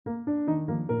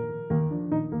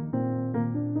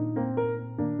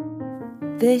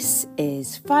This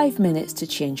is 5 Minutes to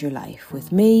Change Your Life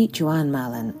with me, Joanne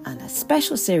Mallon, and a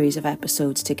special series of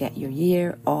episodes to get your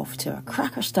year off to a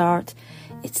cracker start.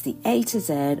 It's the A to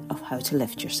Z of how to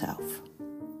lift yourself.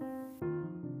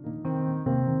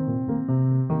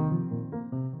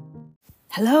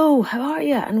 Hello, how are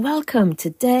you? And welcome to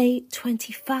day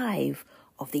 25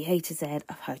 of the A to Z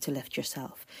of how to lift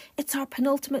yourself. It's our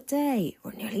penultimate day.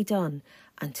 We're nearly done.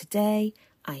 And today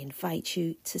I invite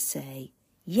you to say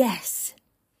yes.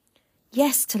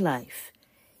 Yes to life.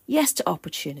 Yes to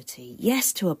opportunity.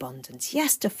 Yes to abundance.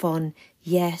 Yes to fun.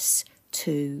 Yes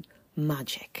to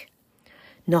magic.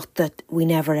 Not that we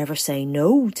never ever say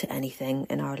no to anything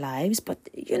in our lives, but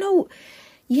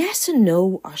yes and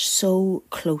no are so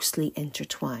closely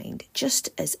intertwined. Just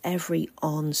as every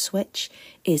on switch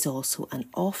is also an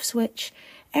off switch,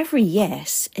 every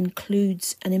yes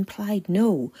includes an implied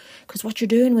no. Because what you're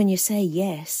doing when you say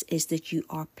yes is that you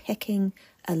are picking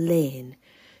a lane.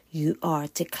 You are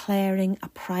declaring a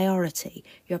priority.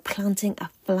 You're planting a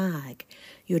flag.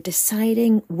 You're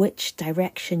deciding which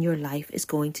direction your life is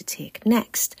going to take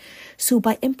next. So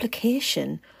by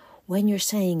implication, when you're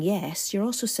saying yes, you're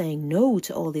also saying no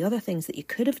to all the other things that you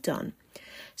could have done.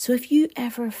 So if you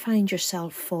ever find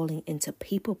yourself falling into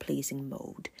people-pleasing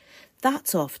mode,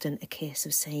 that's often a case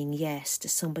of saying yes to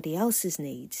somebody else's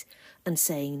needs and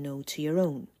saying no to your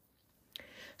own.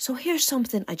 So here's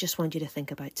something I just want you to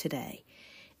think about today.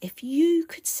 If you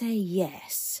could say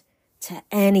yes to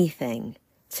anything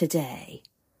today,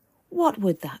 what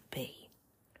would that be?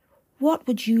 What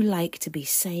would you like to be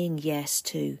saying yes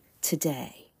to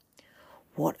today?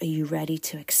 What are you ready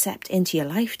to accept into your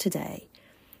life today?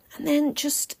 And then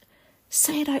just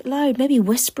say it out loud, maybe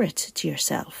whisper it to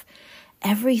yourself.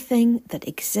 Everything that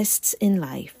exists in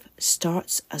life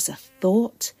starts as a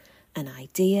thought, an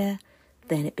idea,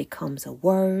 then it becomes a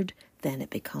word, then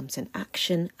it becomes an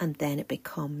action, and then it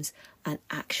becomes an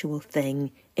actual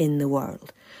thing in the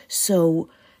world. So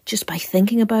just by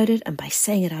thinking about it and by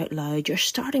saying it out loud, you're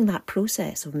starting that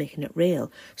process of making it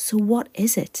real. So what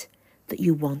is it that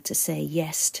you want to say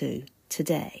yes to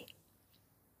today?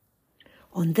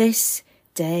 On this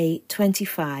day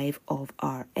 25 of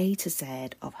our A to Z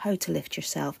of how to lift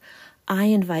yourself, I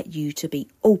invite you to be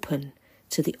open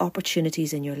to the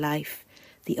opportunities in your life,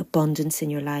 the abundance in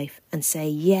your life, and say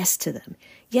yes to them.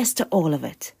 Yes to all of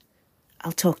it.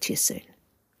 I'll talk to you soon.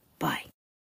 Bye.